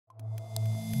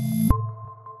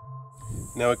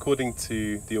Now, according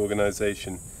to the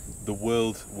organisation, the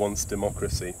world wants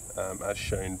democracy, as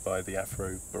shown by the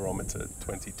Afrobarometer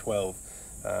 2012.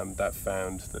 That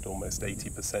found that almost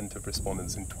 80% of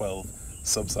respondents in 12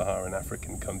 sub-Saharan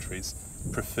African countries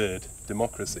preferred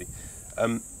democracy.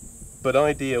 But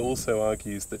IDEA also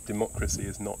argues that democracy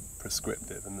is not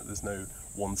prescriptive and that there's no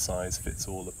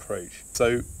one-size-fits-all approach.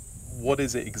 So what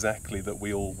is it exactly that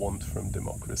we all want from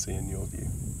democracy in your view?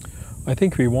 I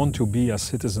think we want to be, as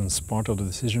citizens, part of the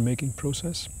decision-making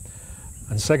process.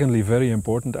 And secondly, very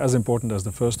important, as important as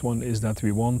the first one, is that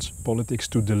we want politics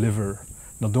to deliver,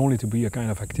 not only to be a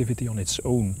kind of activity on its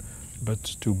own, but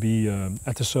to be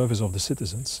at the service of the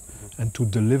citizens and to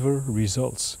deliver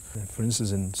results. For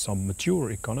instance, in some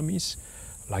mature economies,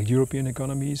 like European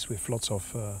economies, with lots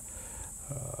of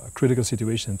critical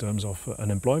situations in terms of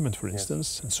unemployment, for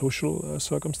instance, and social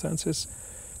circumstances,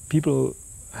 people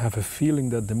have a feeling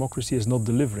that democracy is not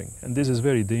delivering, and this is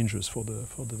very dangerous for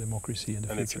the democracy in the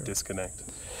future. And it's a disconnect.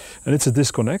 And it's a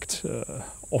disconnect.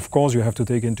 Of course, you have to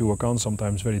take into account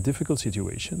sometimes very difficult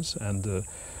situations and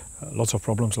lots of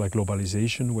problems like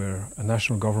globalization, where a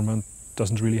national government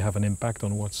doesn't really have an impact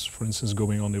on what's, for instance,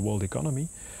 going on in the world economy.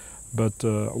 But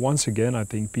once again, I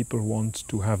think people want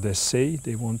to have their say.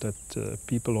 They want that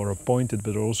people are appointed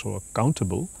but also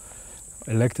accountable,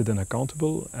 elected and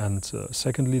accountable. And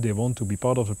secondly, they want to be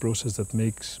part of a process that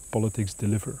makes politics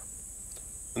deliver.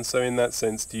 And so in that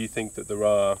sense, do you think that there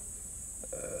are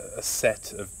a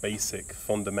set of basic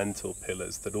fundamental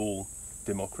pillars that all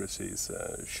democracies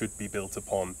should be built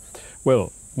upon?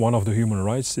 Well, one of the human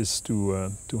rights is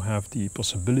to have the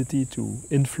possibility to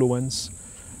influence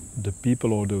the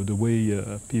people or the way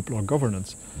people are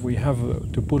governed. We have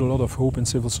to put a lot of hope in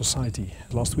civil society.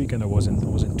 Last weekend I was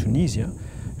in Tunisia,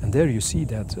 and there you see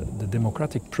that the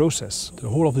democratic process, the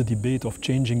whole of the debate of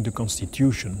changing the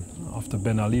constitution after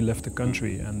Ben Ali left the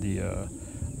country and the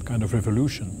kind of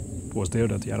revolution, it was there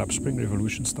that the Arab Spring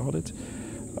Revolution started.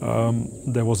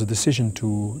 There was a decision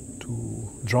to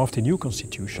draft a new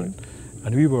constitution,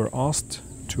 and we were asked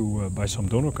by some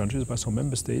donor countries, by some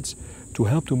member states, to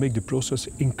help to make the process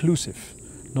inclusive.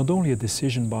 Not only a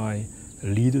decision by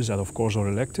leaders that of course are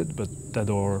elected, but that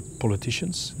are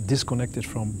politicians, disconnected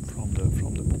from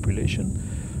the population.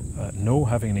 No,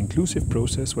 having an inclusive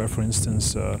process where, for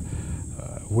instance,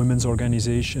 women's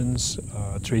organizations,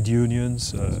 trade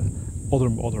unions,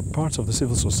 other parts of the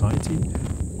civil society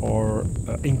are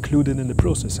included in the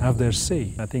process, have their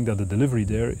say. I think that the delivery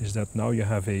there is that now you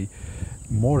have a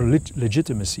more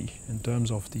legitimacy in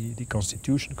terms of the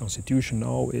constitution. Constitution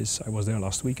now is, I was there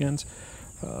last weekend,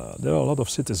 there are a lot of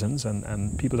citizens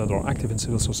and people that are active in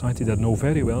civil society that know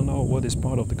very well now what is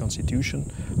part of the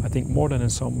constitution. I think more than in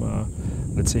some,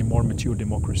 let's say, more mature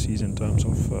democracies in terms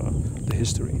of the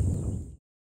history.